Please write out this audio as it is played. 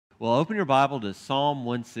Well, open your Bible to Psalm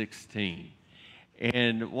 116.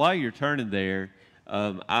 And while you're turning there,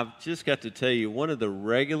 I've just got to tell you one of the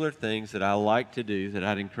regular things that I like to do that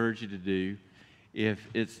I'd encourage you to do if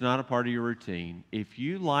it's not a part of your routine. If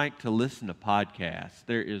you like to listen to podcasts,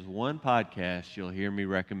 there is one podcast you'll hear me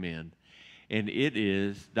recommend, and it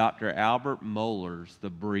is Dr. Albert Mohler's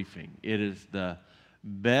The Briefing. It is the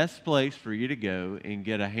best place for you to go and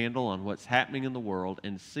get a handle on what's happening in the world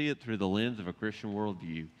and see it through the lens of a Christian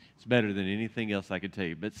worldview. It's better than anything else I could tell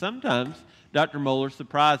you. But sometimes Dr. Mohler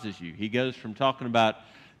surprises you. He goes from talking about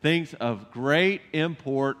things of great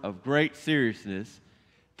import, of great seriousness,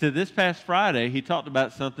 to this past Friday, he talked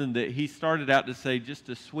about something that he started out to say just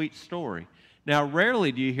a sweet story. Now,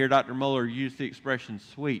 rarely do you hear Dr. Mohler use the expression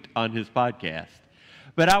sweet on his podcast.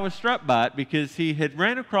 But I was struck by it because he had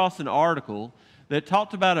ran across an article that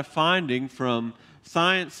talked about a finding from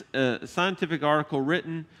a scientific article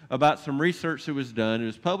written about some research that was done. It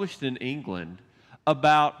was published in England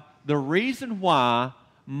about the reason why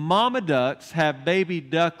mama ducks have baby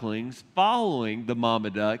ducklings following the mama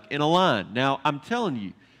duck in a line. Now, I'm telling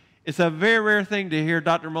you, it's a very rare thing to hear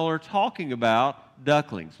Dr. Mohler talking about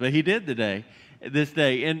ducklings, but he did this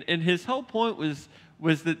day. And his whole point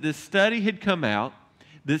was that this study had come out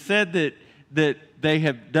that said that they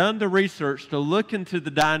have done the research to look into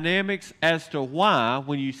the dynamics as to why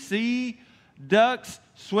when you see ducks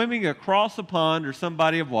swimming across a pond or some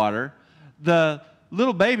body of water, the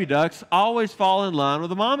little baby ducks always fall in line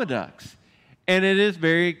with the mama ducks. And it's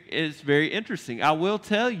very interesting. I will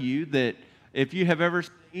tell you that if you have ever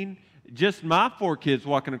seen just my 4 kids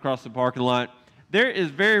walking across the parking lot, there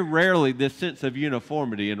is very rarely this sense of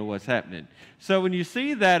uniformity into what's happening. So when you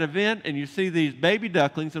see that event and you see these baby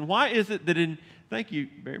ducklings, and why is it that thank you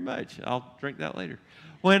very much. I'll drink that later.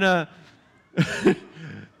 When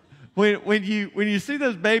you see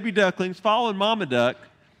those baby ducklings following mama duck,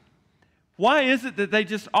 why is it that they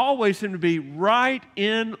just always seem to be right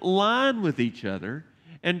in line with each other?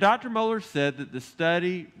 And Dr. Mohler said that the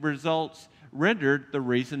study results rendered the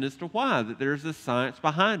reason as to why, that there's a science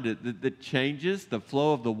behind it that changes the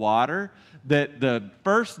flow of the water, that the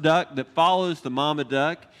first duck that follows the mama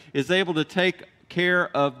duck is able to take care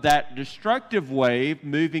of that destructive wave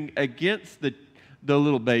moving against the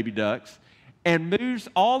little baby ducks and moves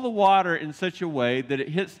all the water in such a way that it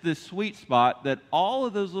hits this sweet spot that all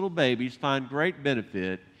of those little babies find great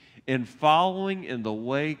benefit in following in the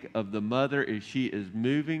wake of the mother as she is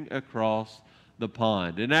moving across the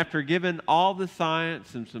pond. And after giving all the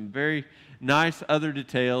science and some very nice other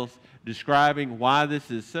details describing why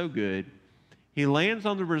this is so good, he lands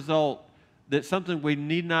on the result that something we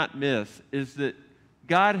need not miss is that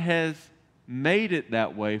God has made it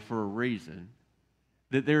that way for a reason,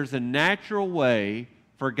 that there's a natural way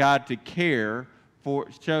for God to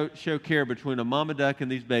show care between a mama duck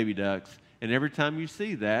and these baby ducks, and every time you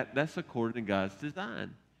see that, that's according to God's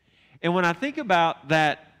design. And when I think about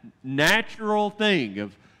that natural thing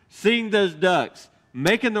of seeing those ducks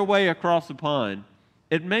making their way across the pond,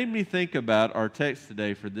 it made me think about our text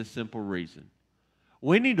today for this simple reason.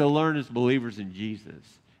 We need to learn as believers in Jesus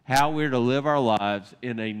how we're to live our lives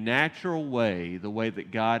in a natural way, the way that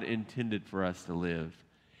God intended for us to live.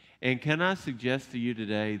 And can I suggest to you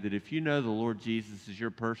today that if you know the Lord Jesus is your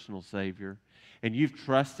personal Savior and you've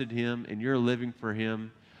trusted Him and you're living for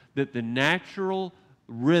Him, that the natural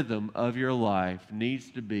rhythm of your life needs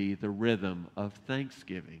to be the rhythm of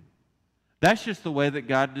thanksgiving. That's just the way that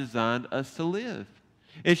God designed us to live.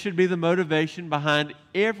 It should be the motivation behind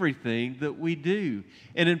everything that we do.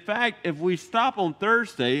 And in fact, if we stop on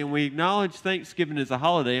Thursday and we acknowledge Thanksgiving as a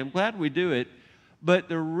holiday, I'm glad we do it. But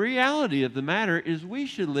the reality of the matter is we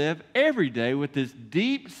should live every day with this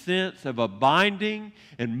deep sense of abiding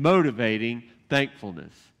and motivating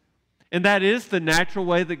thankfulness. And that is the natural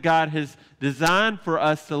way that God has designed for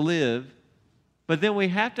us to live. But then we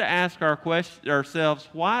have to ask ourselves,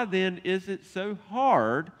 why then is it so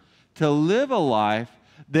hard to live a life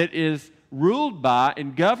that is ruled by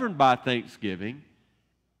and governed by thanksgiving?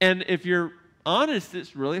 And if you're honest,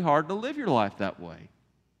 it's really hard to live your life that way.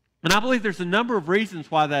 And I believe there's a number of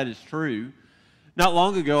reasons why that is true. Not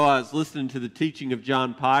long ago, I was listening to the teaching of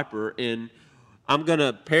John Piper, and I'm going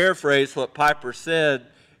to paraphrase what Piper said,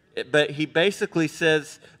 but he basically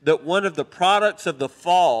says that one of the products of the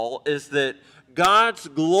fall is that God's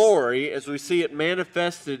glory, as we see it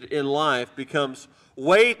manifested in life, becomes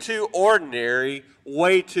way too ordinary,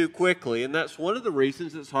 way too quickly. And that's one of the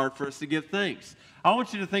reasons it's hard for us to give thanks. I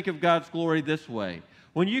want you to think of God's glory this way.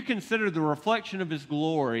 When you consider the reflection of His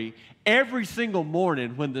glory every single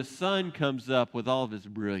morning when the sun comes up with all of its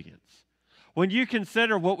brilliance, When you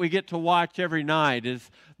consider what we get to watch every night as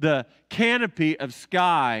the canopy of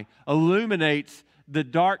sky illuminates the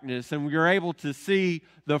darkness and you're able to see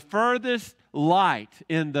the furthest light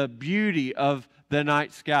in the beauty of the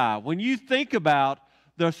night sky. When you think about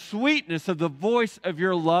the sweetness of the voice of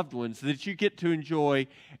your loved ones that you get to enjoy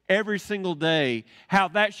every single day, how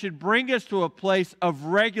that should bring us to a place of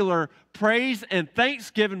regular praise and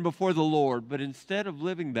thanksgiving before the Lord. But instead of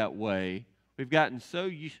living that way, we've gotten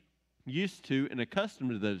so used to and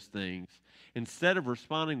accustomed to those things. Instead of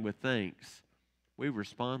responding with thanks, we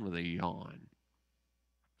respond with a yawn.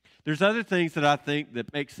 There's other things that I think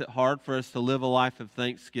that makes it hard for us to live a life of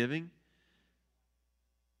thanksgiving.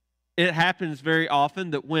 It happens very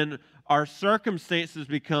often that when our circumstances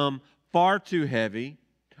become far too heavy,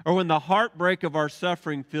 or when the heartbreak of our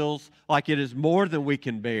suffering feels like it is more than we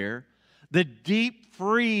can bear, the deep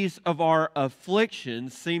freeze of our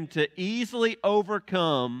afflictions seem to easily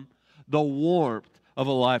overcome the warmth of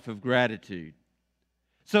a life of gratitude.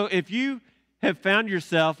 So if you have found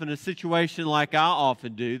yourself in a situation like I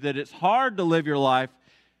often do, that it's hard to live your life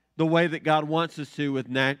the way that God wants us to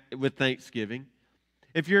with thanksgiving,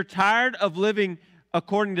 if you're tired of living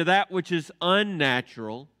according to that which is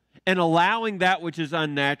unnatural and allowing that which is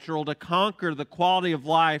unnatural to conquer the quality of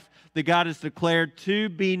life that God has declared to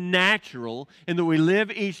be natural and that we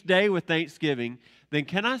live each day with thanksgiving, then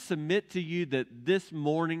can I submit to you that this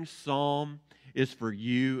morning's psalm is for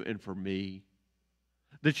you and for me?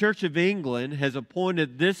 The Church of England has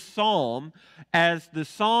appointed this psalm as the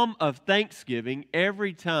psalm of thanksgiving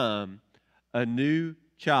every time a new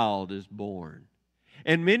child is born.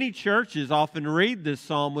 And many churches often read this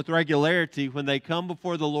psalm with regularity when they come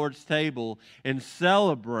before the Lord's table and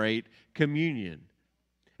celebrate communion.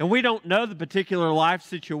 And we don't know the particular life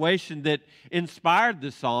situation that inspired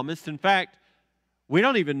the psalmist. In fact, we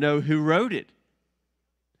don't even know who wrote it.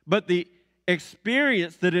 But the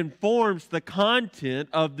experience that informs the content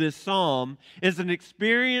of this psalm is an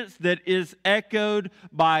experience that is echoed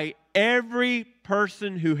by every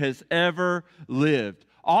person who has ever lived.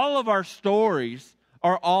 All of our stories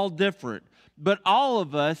are all different, but all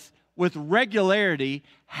of us with regularity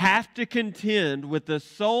have to contend with the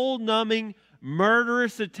soul-numbing,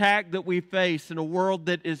 murderous attack that we face in a world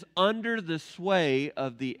that is under the sway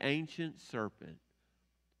of the ancient serpent.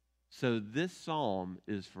 So this psalm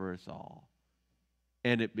is for us all.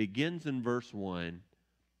 And it begins in verse 1,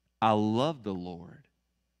 I love the Lord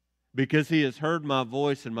because He has heard my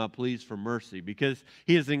voice and my pleas for mercy, because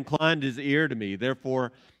He has inclined His ear to me.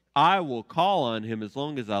 Therefore, I will call on Him as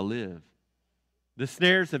long as I live. The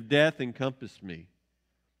snares of death encompassed me.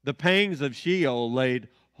 The pangs of Sheol laid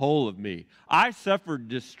hold of me. I suffered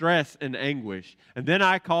distress and anguish, and then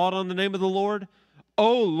I called on the name of the Lord.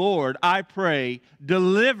 O Lord, I pray,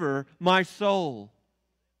 deliver my soul.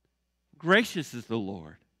 Gracious is the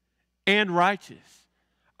Lord and righteous.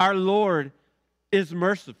 Our Lord is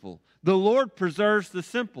merciful. The Lord preserves the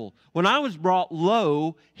simple. When I was brought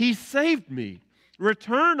low, He saved me.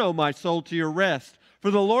 Return, O my soul, to your rest,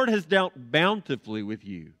 for the Lord has dealt bountifully with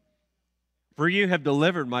you. For you have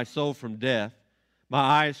delivered my soul from death, my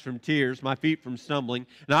eyes from tears, my feet from stumbling,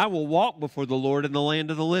 and I will walk before the Lord in the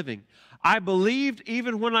land of the living. I believed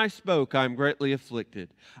even when I spoke, I am greatly afflicted.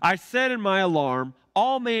 I said in my alarm,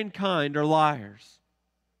 all mankind are liars.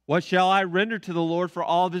 What shall I render to the Lord for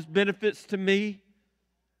all of His benefits to me?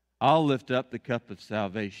 I'll lift up the cup of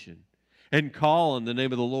salvation and call on the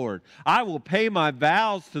name of the Lord. I will pay my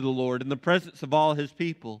vows to the Lord in the presence of all His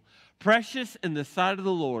people. Precious in the sight of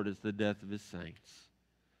the Lord is the death of His saints.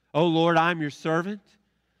 O Lord, I am your servant.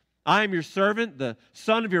 I am your servant, the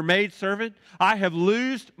son of your maidservant. I have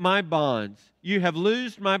loosed my bonds. You have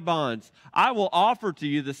loosed my bonds. I will offer to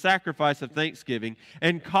you the sacrifice of thanksgiving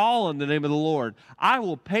and call on the name of the Lord. I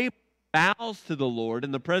will pay vows to the Lord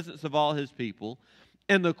in the presence of all His people.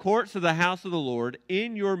 In the courts of the house of the Lord,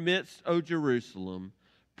 in your midst, O Jerusalem,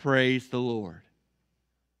 praise the Lord.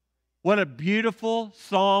 What a beautiful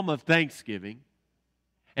psalm of thanksgiving.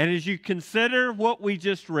 And as you consider what we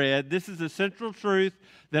just read, this is a central truth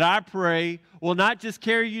that I pray will not just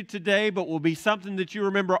carry you today, but will be something that you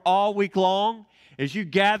remember all week long as you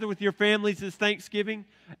gather with your families this Thanksgiving,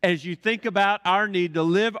 as you think about our need to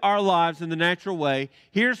live our lives in the natural way.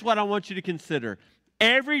 Here's what I want you to consider.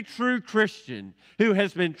 Every true Christian who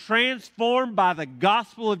has been transformed by the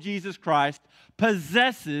gospel of Jesus Christ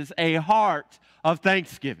possesses a heart of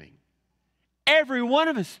thanksgiving. Every one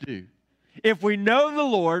of us do. If we know the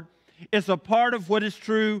Lord, it's a part of what is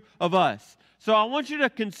true of us. So I want you to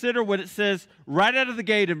consider what it says right out of the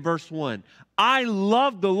gate in verse 1. I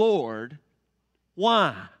love the Lord.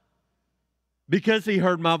 Why? Because He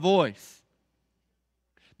heard my voice.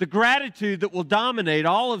 the gratitude that will dominate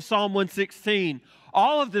all of Psalm 116.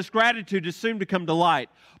 All of this gratitude is soon to come to light.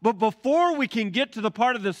 But before we can get to the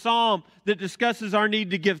part of the psalm that discusses our need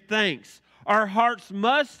to give thanks, our hearts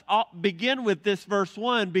must begin with this verse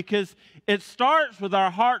 1, because it starts with our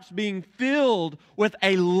hearts being filled with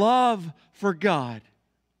a love for God.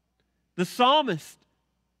 The psalmist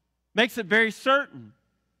makes it very certain.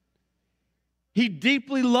 He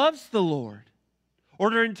deeply loves the Lord. Or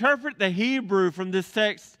to interpret the Hebrew from this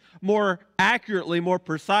text more accurately, more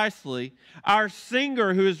precisely, our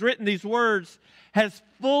singer who has written these words has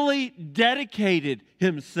fully dedicated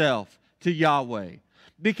himself to Yahweh,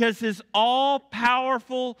 because his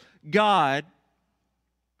all-powerful God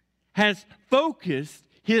has focused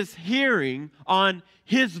his hearing on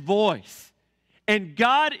his voice. And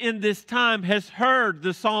God in this time has heard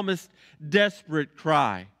the psalmist's desperate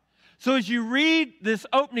cry. So as you read this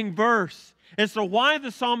opening verse as to why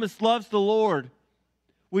the psalmist loves the Lord,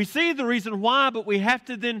 we see the reason why, but we have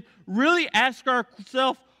to then really ask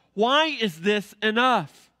ourselves, why is this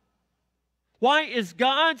enough? Why is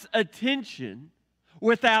God's attention,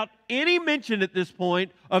 without any mention at this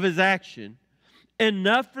point of his action,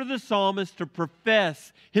 enough for the psalmist to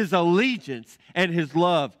profess his allegiance and his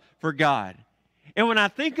love for God? And when I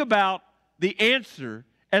think about the answer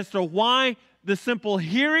as to why the simple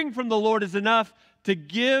hearing from the Lord is enough to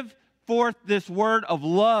give forth this word of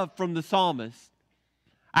love from the psalmist,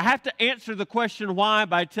 I have to answer the question why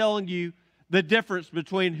by telling you the difference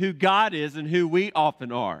between who God is and who we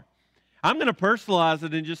often are. I'm going to personalize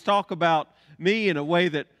it and just talk about me in a way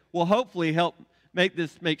that will hopefully help make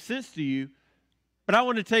this make sense to you. But I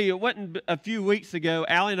want to tell you, it wasn't a few weeks ago,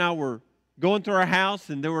 Allie and I were going through our house,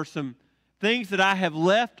 and there were some things that I have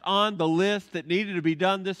left on the list that needed to be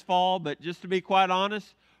done this fall, but just to be quite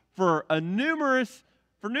honest, for numerous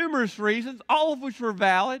reasons, all of which were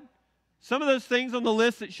valid. Some of those things on the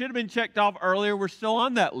list that should have been checked off earlier were still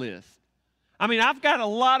on that list. I mean, I've got a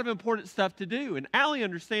lot of important stuff to do, and Allie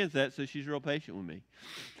understands that, so she's real patient with me.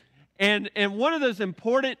 And one of those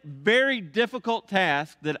important, very difficult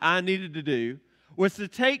tasks that I needed to do was to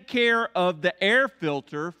take care of the air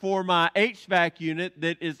filter for my HVAC unit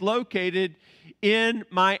that is located in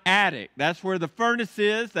my attic. That's where the furnace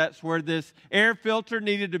is. That's where this air filter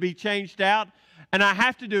needed to be changed out. And I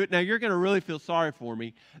have to do it. Now, you're going to really feel sorry for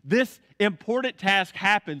me. This important task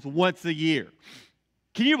happens once a year.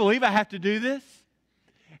 Can you believe I have to do this?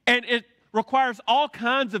 And it requires all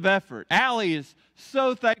kinds of effort. Allie is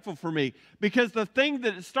so thankful for me, because the thing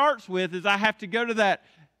that it starts with is I have to go to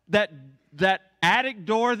that attic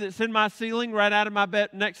door that's in my ceiling right out of my bed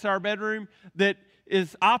next to our bedroom that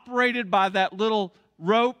is operated by that little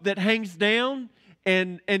rope that hangs down.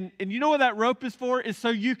 And you know what that rope is for? Is so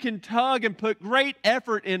you can tug and put great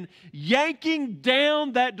effort in yanking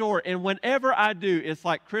down that door. And whenever I do, it's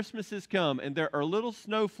like Christmas has come, and there are little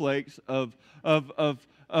snowflakes of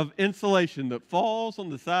insulation that falls on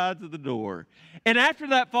the sides of the door. And after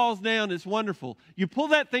that falls down, it's wonderful. You pull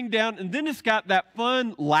that thing down, and then it's got that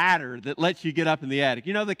fun ladder that lets you get up in the attic.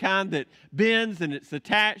 You know, the kind that bends and it's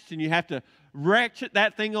attached, and you have to ratchet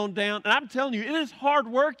that thing on down. And I'm telling you, it is hard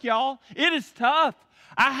work, y'all. It is tough.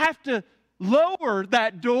 I have to lower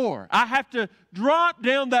that door. I have to drop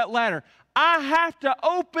down that ladder. I have to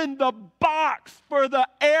open the box for the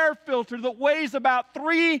air filter that weighs about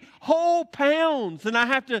 3 whole pounds. And I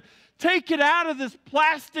have to take it out of this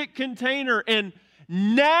plastic container and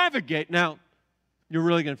navigate. Now, you're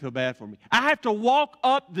really going to feel bad for me. I have to walk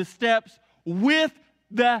up the steps with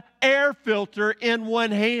the air filter in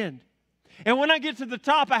one hand. And when I get to the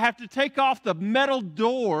top, I have to take off the metal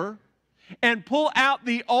door and pull out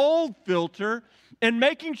the old filter, and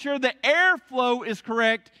making sure the airflow is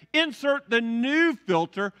correct, insert the new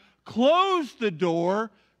filter, close the door,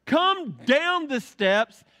 come down the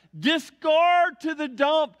steps, discard to the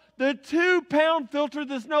dump the 2-pound filter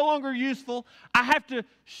that's no longer useful. I have to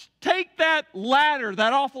take that ladder,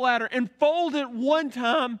 that awful ladder, and fold it one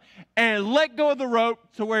time and let go of the rope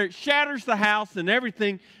to where it shatters the house and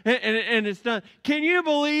everything, and it's done. Can you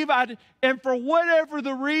believe and for whatever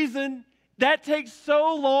the reason, that takes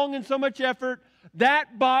so long and so much effort,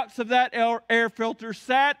 that box of that air filter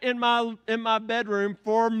sat in my bedroom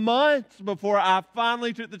for months before I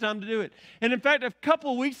finally took the time to do it. And in fact, a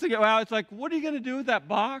couple of weeks ago, Alex was like, "What are you going to do with that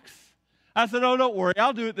box?" I said, "Oh, don't worry,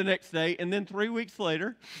 I'll do it the next day." And then 3 weeks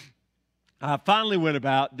later, I finally went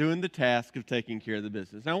about doing the task of taking care of the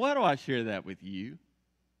business. Now, why do I share that with you?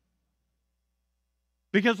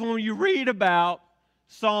 Because when you read about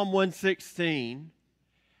Psalm 116,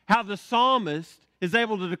 how the psalmist is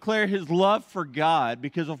able to declare his love for God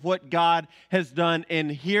because of what God has done in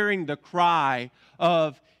hearing the cry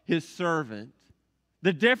of his servant,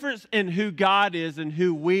 The difference in who God is and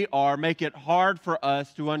who we are make it hard for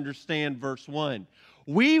us to understand verse 1.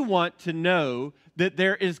 We want to know that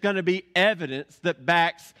there is going to be evidence that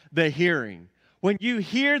backs the hearing. When you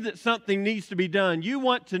hear that something needs to be done, you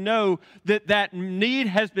want to know that that need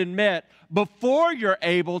has been met before you're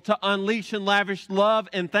able to unleash and lavish love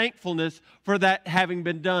and thankfulness for that having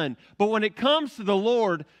been done. But when it comes to the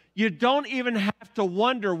Lord, you don't even have to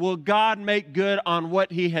wonder, will God make good on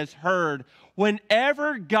what He has heard?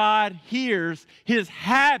 Whenever God hears, His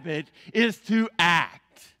habit is to act.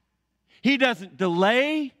 He doesn't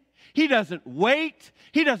delay. He doesn't wait.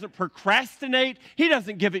 He doesn't procrastinate. He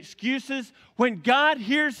doesn't give excuses. When God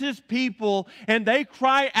hears His people and they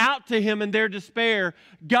cry out to Him in their despair,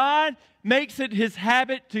 God makes it His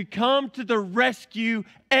habit to come to the rescue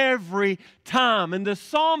every time. And the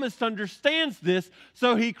psalmist understands this,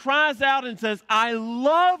 so he cries out and says, I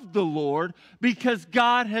love the Lord because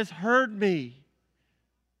God has heard me.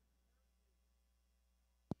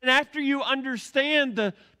 And after you understand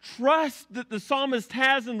the trust that the psalmist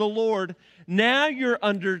has in the Lord, now you're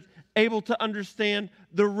able to understand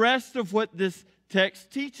the rest of what this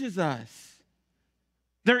text teaches us.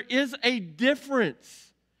 There is a difference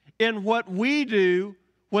in what we do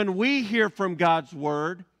when we hear from God's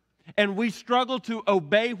word and we struggle to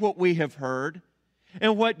obey what we have heard,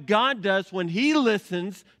 and what God does when He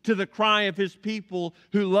listens to the cry of His people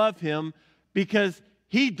who love Him, because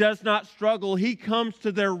He does not struggle. He comes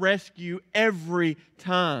to their rescue every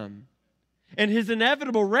time. And His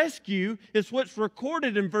inevitable rescue is what's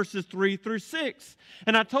recorded in verses 3 through 6.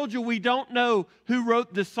 And I told you we don't know who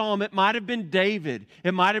wrote this psalm. It might have been David.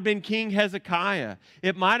 It might have been King Hezekiah.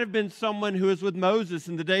 It might have been someone who was with Moses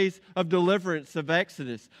in the days of deliverance of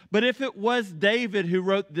Exodus. But if it was David who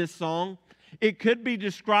wrote this song, it could be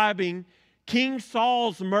describing King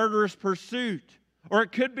Saul's murderous pursuit. Or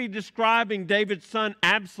it could be describing David's son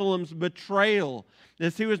Absalom's betrayal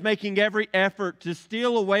as he was making every effort to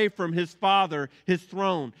steal away from his father his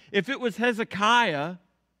throne. If it was Hezekiah,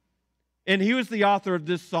 and he was the author of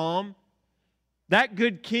this psalm, that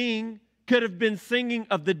good king could have been singing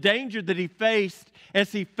of the danger that he faced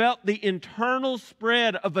as he felt the internal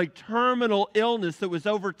spread of a terminal illness that was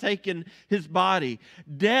overtaking his body.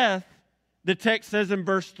 Death, the text says in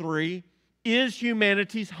verse 3, is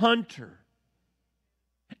humanity's hunter.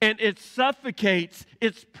 And it suffocates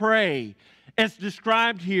its prey, as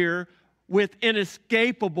described here, with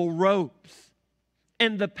inescapable ropes.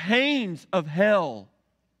 And the pains of hell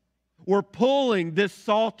were pulling this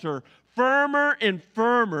psalter firmer and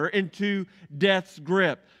firmer into death's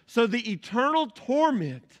grip. So the eternal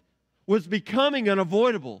torment was becoming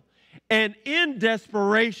unavoidable. And in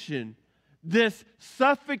desperation, this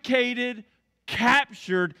suffocated,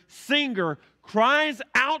 captured singer cries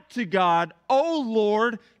out to God, "O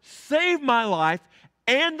Lord, save my life,"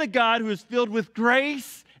 and the God who is filled with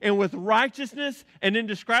grace and with righteousness and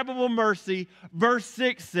indescribable mercy. Verse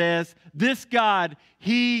 6 says, this God,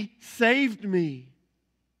 He saved me.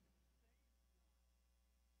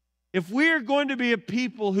 If we are going to be a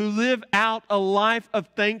people who live out a life of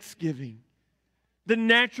thanksgiving, the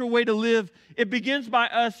natural way to live, it begins by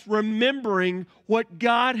us remembering what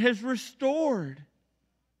God has restored.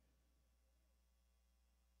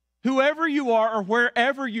 Whoever you are or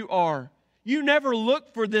wherever you are, you never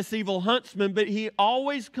look for this evil huntsman, but he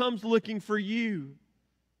always comes looking for you.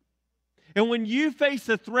 And when you face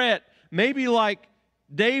a threat, maybe like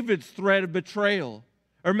David's threat of betrayal,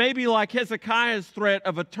 or maybe like Hezekiah's threat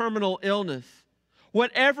of a terminal illness,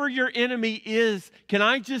 whatever your enemy is, can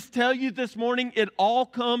I just tell you this morning, it all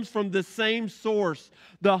comes from the same source.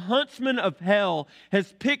 The huntsman of hell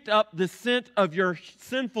has picked up the scent of your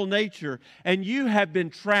sinful nature, and you have been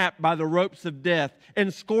trapped by the ropes of death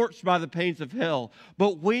and scorched by the pains of hell.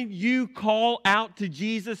 But when you call out to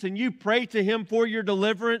Jesus and you pray to Him for your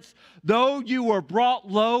deliverance, though you were brought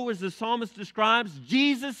low, as the psalmist describes,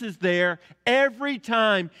 Jesus is there every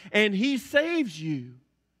time, and He saves you.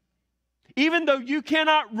 Even though you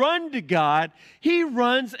cannot run to God, He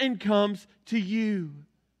runs and comes to you.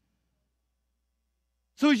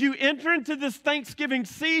 So as you enter into this Thanksgiving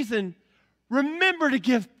season, remember to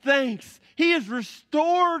give thanks. He has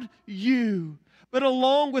restored you. But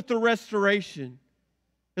along with the restoration,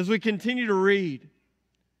 as we continue to read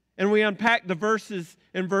and we unpack the verses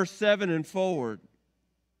in verse 7 and forward,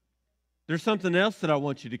 there's something else that I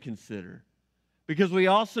want you to consider, because we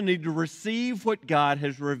also need to receive what God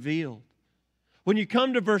has revealed. When you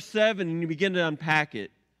come to verse 7 and you begin to unpack it,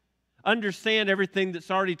 understand everything that's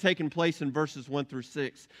already taken place in verses 1 through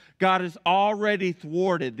 6. God has already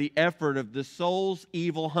thwarted the effort of the soul's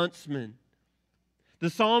evil huntsman. The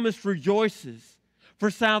psalmist rejoices, for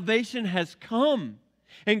salvation has come.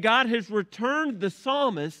 And God has returned the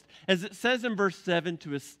psalmist, as it says in verse 7,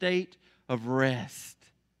 to a state of rest.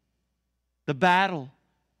 The battle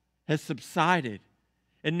has subsided.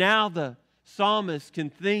 And now the psalmist can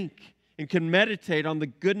think and can meditate on the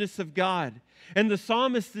goodness of God. And the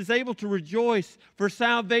psalmist is able to rejoice, for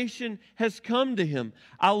salvation has come to him.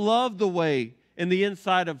 I love the way in the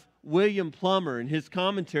inside of William Plummer in his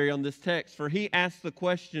commentary on this text, for he asks the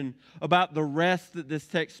question about the rest that this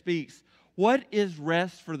text speaks. What is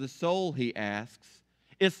rest for the soul, he asks.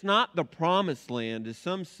 It's not the promised land, as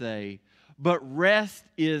some say, but rest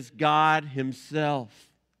is God himself.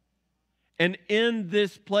 And in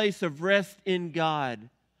this place of rest in God,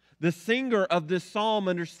 the singer of this psalm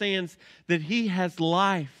understands that he has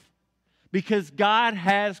life because God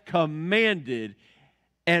has commanded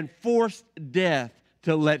and forced death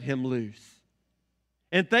to let him loose.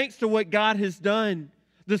 And thanks to what God has done,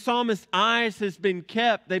 the psalmist's eyes they've been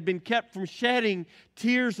kept from shedding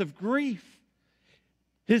tears of grief.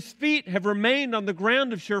 His feet have remained on the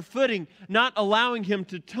ground of sure footing, not allowing him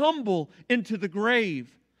to tumble into the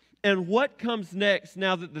grave. And what comes next,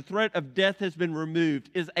 now that the threat of death has been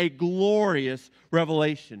removed, is a glorious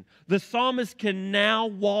revelation. The psalmist can now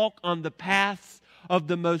walk on the paths of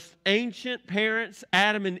the most ancient parents,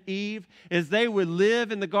 Adam and Eve, as they would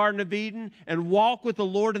live in the Garden of Eden and walk with the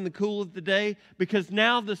Lord in the cool of the day, because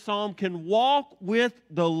now the psalm can walk with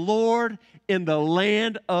the Lord in the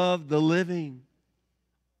land of the living.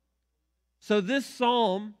 So this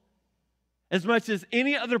psalm, as much as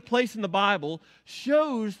any other place in the Bible,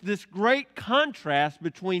 shows this great contrast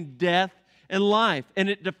between death and life. And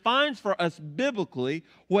it defines for us biblically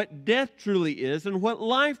what death truly is and what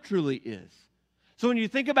life truly is. So when you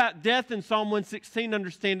think about death in Psalm 116,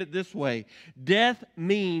 understand it this way. Death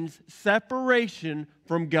means separation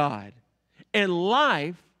from God. And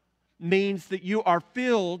life means that you are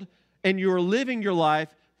filled and you are living your life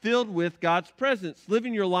filled with God's presence,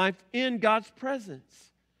 living your life in God's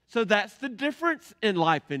presence. So that's the difference in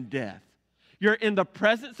life and death. You're in the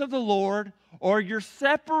presence of the Lord or you're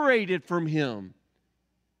separated from Him.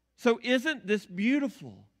 So isn't this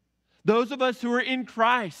beautiful? Those of us who are in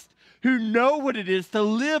Christ, who know what it is to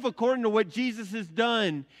live according to what Jesus has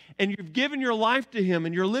done, and you've given your life to Him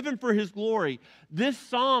and you're living for His glory, this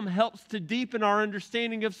psalm helps to deepen our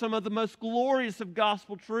understanding of some of the most glorious of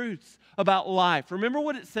gospel truths about life. Remember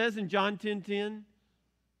what it says in John 10:10?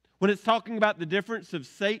 When it's talking about the difference of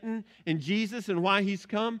Satan and Jesus and why He's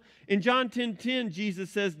come? In John 10:10, Jesus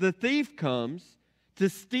says, "The thief comes to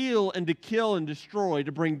steal and to kill and destroy,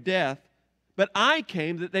 to bring death. But I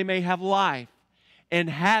came that they may have life and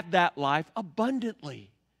have that life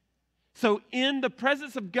abundantly." So in the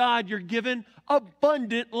presence of God, you're given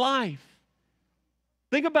abundant life.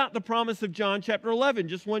 Think about the promise of John chapter 11,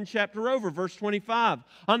 just one chapter over, verse 25.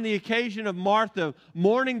 On the occasion of Martha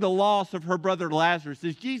mourning the loss of her brother Lazarus,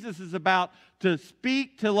 as Jesus is about to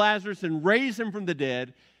speak to Lazarus and raise him from the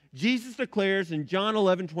dead, Jesus declares in John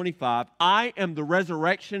 11:25, "I am the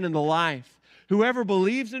resurrection and the life. Whoever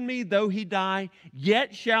believes in me, though he die,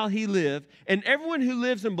 yet shall he live. And everyone who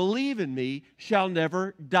lives and believes in me shall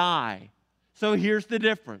never die." So here's the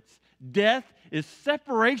difference. Death is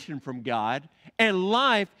separation from God, and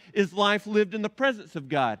life is life lived in the presence of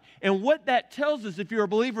God. And what that tells us, if you're a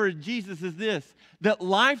believer in Jesus, is this: that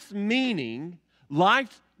life's meaning,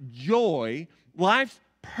 life's joy, life's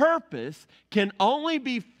purpose can only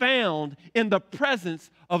be found in the presence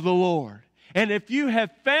of the Lord. And if you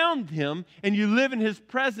have found Him and you live in His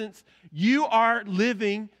presence, you are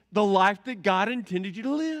living the life that God intended you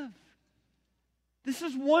to live. This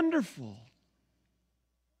is wonderful.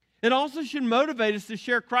 It also should motivate us to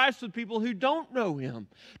share Christ with people who don't know Him.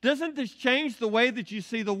 Doesn't this change the way that you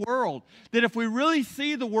see the world? That if we really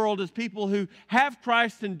see the world as people who have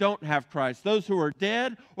Christ and don't have Christ, those who are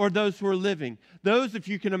dead or those who are living, those, if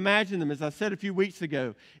you can imagine them, as I said a few weeks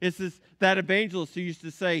ago, it's that evangelist who used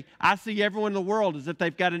to say, "I see everyone in the world as if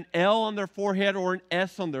they've got an L on their forehead or an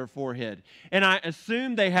S on their forehead. And I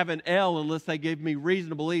assume they have an L unless they give me reason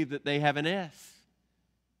to believe that they have an S."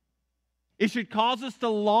 It should cause us to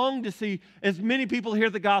long to see as many people hear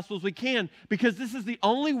the gospel as we can, because this is the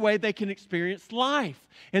only way they can experience life.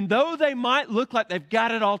 And though they might look like they've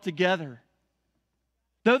got it all together,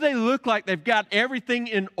 though they look like they've got everything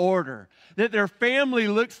in order, that their family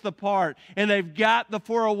looks the part, and they've got the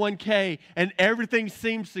 401k, and everything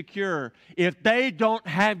seems secure, if they don't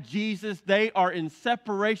have Jesus, they are in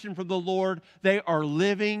separation from the Lord. They are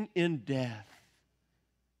living in death.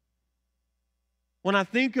 When I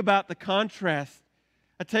think about the contrast,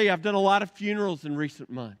 I tell you, I've done a lot of funerals in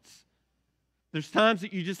recent months. There's times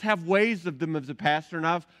that you just have waves of them as a pastor, and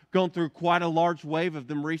I've gone through quite a large wave of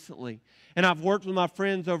them recently. And I've worked with my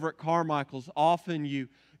friends over at Carmichael's. Often you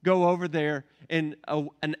go over there, and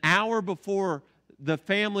an hour before the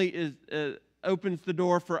family opens the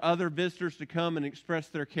door for other visitors to come and express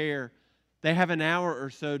their care, they have an hour or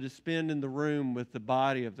so to spend in the room with the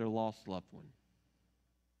body of their lost loved one,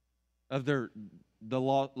 of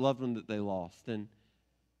loved one that they lost. And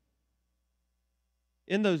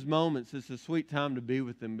in those moments, it's a sweet time to be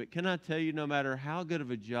with them. But can I tell you, no matter how good of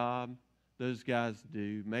a job those guys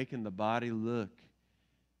do making the body look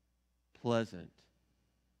pleasant,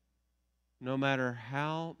 no matter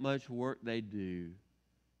how much work they do,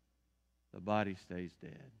 the body stays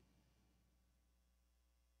dead.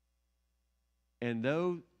 And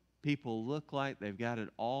though people look like they've got it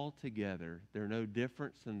all together, they're no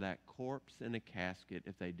different than that corpse in a casket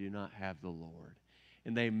if they do not have the Lord.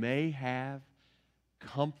 And they may have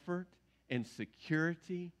comfort and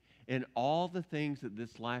security and all the things that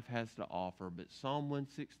this life has to offer, but Psalm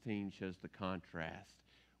 116 shows the contrast.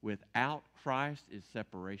 Without Christ is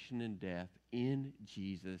separation and death. In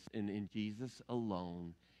Jesus, and in Jesus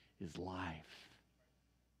alone, is life.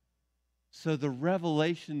 So the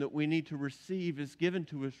revelation that we need to receive is given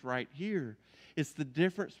to us right here. It's the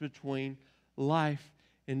difference between life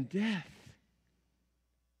and death.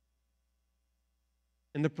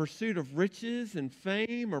 In the pursuit of riches and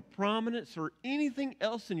fame or prominence or anything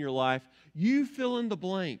else in your life, you fill in the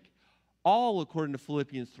blank. All, according to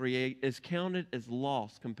Philippians 3:8, is counted as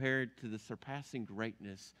loss compared to the surpassing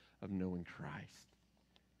greatness of knowing Christ.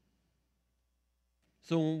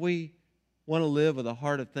 So when we want to live with a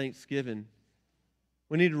heart of thanksgiving,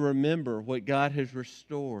 we need to remember what God has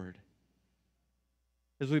restored.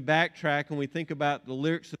 As we backtrack and we think about the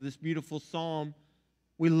lyrics of this beautiful psalm,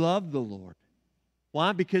 we love the Lord.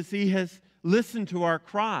 Why? Because He has listened to our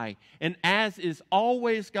cry. And as is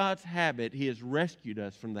always God's habit, He has rescued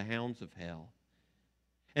us from the hounds of hell.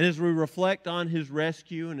 And as we reflect on His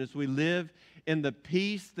rescue and as we live in the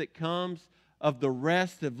peace that comes of the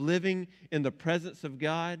rest of living in the presence of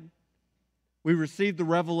God, we receive the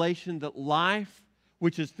revelation that life,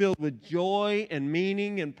 which is filled with joy and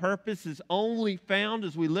meaning and purpose, is only found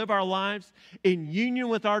as we live our lives in union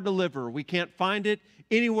with our deliverer. We can't find it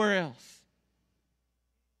anywhere else.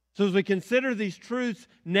 So as we consider these truths,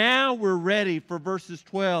 now we're ready for verses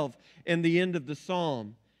 12 and the end of the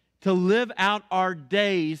psalm to live out our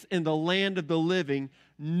days in the land of the living,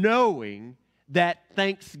 knowing that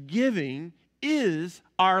thanksgiving is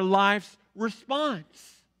our life's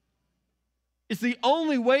response. It's the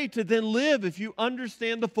only way to then live if you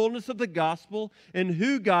understand the fullness of the gospel and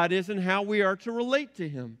who God is and how we are to relate to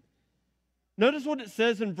Him. Notice what it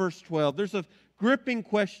says in verse 12. There's a gripping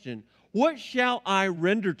question. What shall I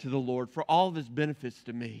render to the Lord for all of His benefits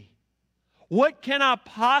to me? What can I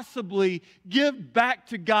possibly give back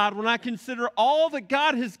to God when I consider all that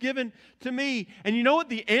God has given to me? And you know what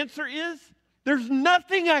the answer is? There's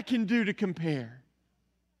nothing I can do to compare.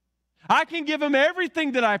 I can give Him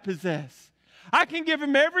everything that I possess. I can give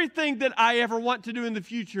Him everything that I ever want to do in the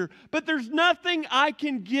future. But there's nothing I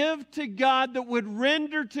can give to God that would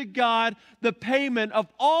render to God the payment of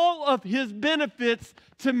all of His benefits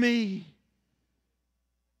to me.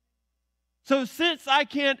 So since I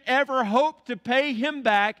can't ever hope to pay Him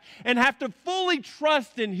back and have to fully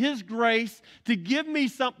trust in His grace to give me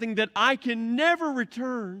something that I can never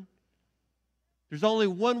return, there's only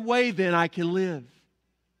one way then I can live.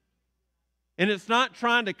 And it's not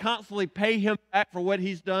trying to constantly pay Him back for what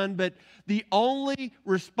He's done, but the only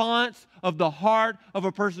response of the heart of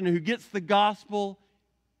a person who gets the gospel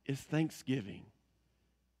is thanksgiving.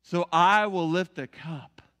 So I will lift a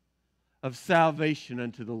cup of salvation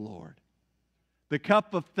unto the Lord. The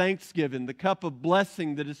cup of thanksgiving, the cup of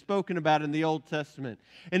blessing that is spoken about in the Old Testament.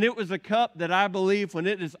 And it was a cup that I believe when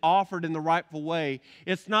it is offered in the rightful way,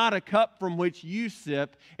 it's not a cup from which you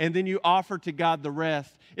sip and then you offer to God the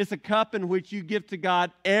rest. It's a cup in which you give to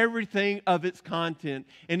God everything of its content,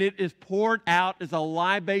 and it is poured out as a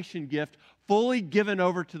libation gift, fully given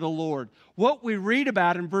over to the Lord. What we read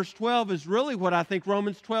about in verse 12 is really what I think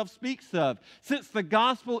Romans 12 speaks of. Since the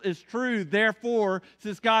gospel is true, therefore,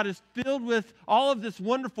 since God is filled with all of this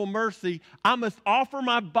wonderful mercy, I must offer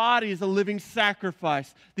my body as a living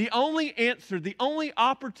sacrifice. The only answer, the only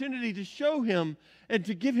opportunity to show Him and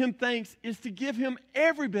to give Him thanks is to give Him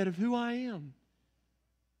every bit of who I am.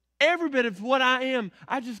 Every bit of what I am,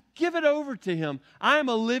 I just give it over to Him. I am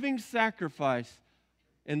a living sacrifice.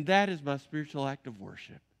 And that is my spiritual act of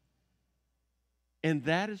worship. And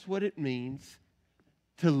that is what it means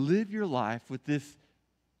to live your life with this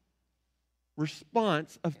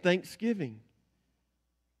response of thanksgiving.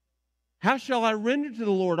 How shall I render to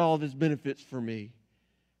the Lord all of His benefits for me?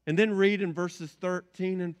 And then read in verses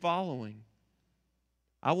 13 and following.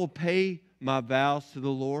 I will pay my vows to the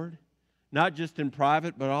Lord, not just in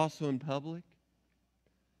private, but also in public.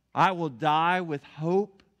 I will die with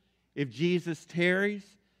hope if Jesus tarries,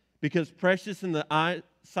 because precious in the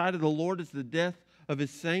sight of the Lord is the death of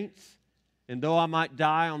his saints. And though I might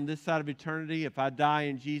die on this side of eternity, if I die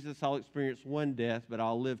in Jesus, I'll experience one death, but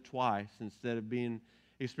I'll live twice instead of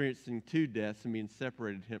experiencing two deaths and being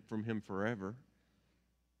separated from him forever.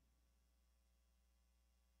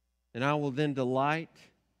 And I will then delight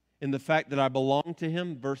in the fact that I belong to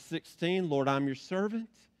him. Verse 16, Lord, I'm your servant.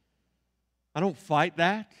 I don't fight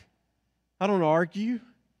that. I don't argue.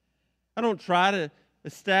 I don't try to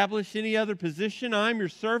establish any other position. I'm your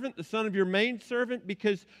servant, the son of your maidservant,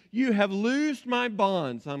 because you have loosed my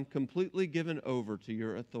bonds. I'm completely given over to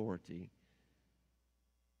your authority.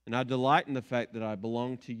 And I delight in the fact that I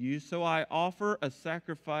belong to you, so I offer a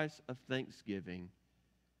sacrifice of thanksgiving.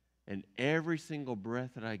 And every single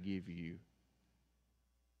breath that I give you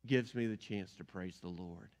gives me the chance to praise the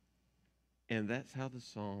Lord. And that's how the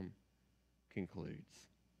psalm concludes.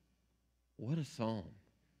 What a psalm.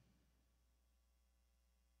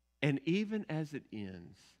 And even as it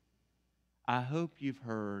ends, I hope you've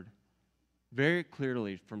heard very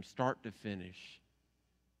clearly from start to finish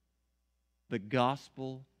the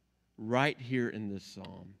gospel right here in this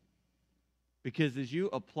psalm. Because as you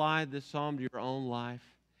apply this psalm to your own life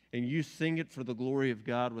and you sing it for the glory of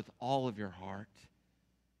God with all of your heart,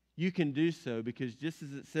 you can do so because just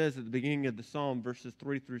as it says at the beginning of the psalm, verses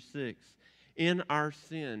 3 through 6, in our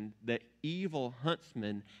sin, the evil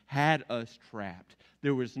huntsman had us trapped.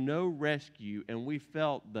 There was no rescue, and we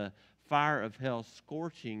felt the fire of hell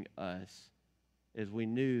scorching us as we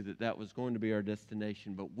knew that that was going to be our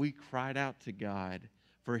destination. But we cried out to God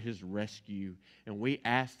for his rescue, and we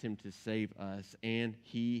asked him to save us, and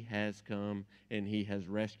he has come and he has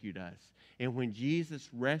rescued us. And when Jesus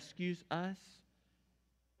rescues us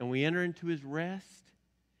and we enter into his rest,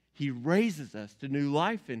 he raises us to new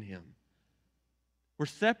life in him. We're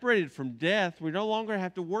separated from death. We no longer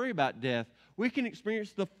have to worry about death. We can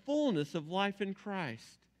experience the fullness of life in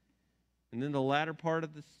Christ. And then the latter part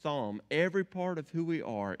of the psalm, every part of who we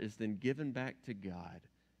are is then given back to God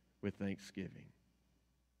with thanksgiving.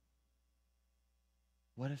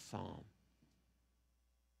 What a psalm.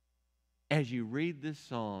 As you read this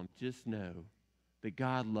psalm, just know that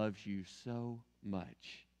God loves you so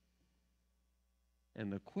much.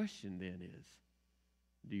 And the question then is,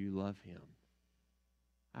 do you love him?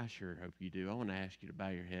 I sure hope you do. I want to ask you to bow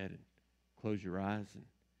your head and close your eyes. And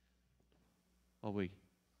while we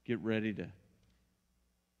get ready to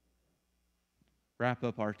wrap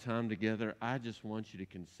up our time together, I just want you to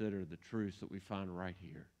consider the truths that we find right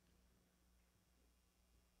here.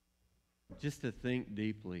 Just to think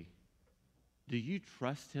deeply, do you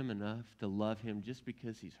trust him enough to love him just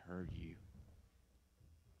because he's heard you?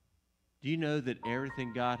 Do you know that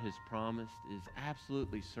everything God has promised is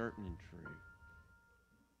absolutely certain and true?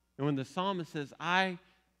 And when the psalmist says, I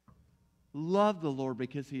love the Lord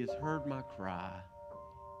because he has heard my cry,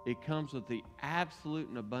 it comes with the absolute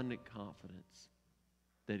and abundant confidence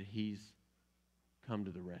that he's come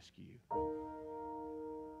to the rescue.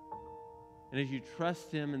 And as you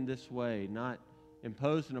trust him in this way, not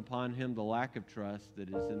imposing upon him the lack of trust that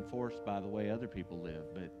is enforced by the way other people live,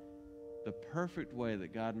 but the perfect way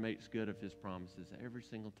that God makes good of his promises every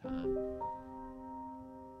single time.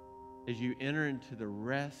 As you enter into the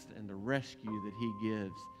rest and the rescue that he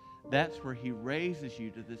gives, that's where he raises you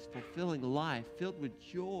to this fulfilling life filled with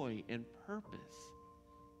joy and purpose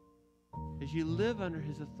as you live under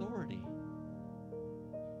his authority.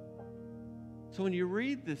 So when you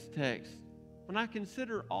read this text, when I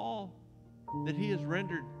consider all that he has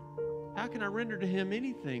rendered, how can I render to him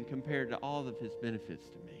anything compared to all of his benefits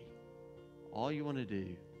to me? All you want to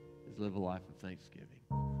do is live a life of thanksgiving.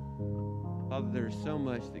 Father, there's so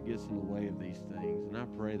much that gets in the way of these things, and I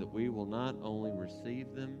pray that we will not only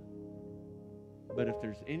receive them, but if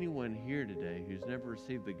there's anyone here today who's never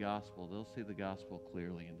received the gospel, they'll see the gospel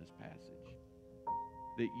clearly in this passage.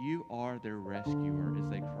 That you are their rescuer as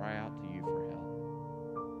they cry out to you for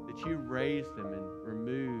help. That you raise them and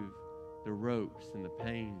remove the ropes and the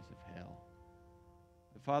pains of hell.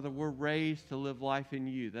 But Father, we're raised to live life in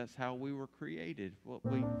you. That's how we were created. What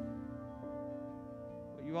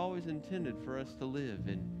you always intended for us to live.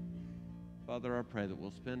 And Father, I pray that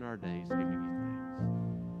we'll spend our days giving you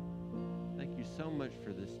thanks. Thank you so much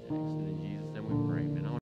for this text. And in Jesus' name we pray, amen.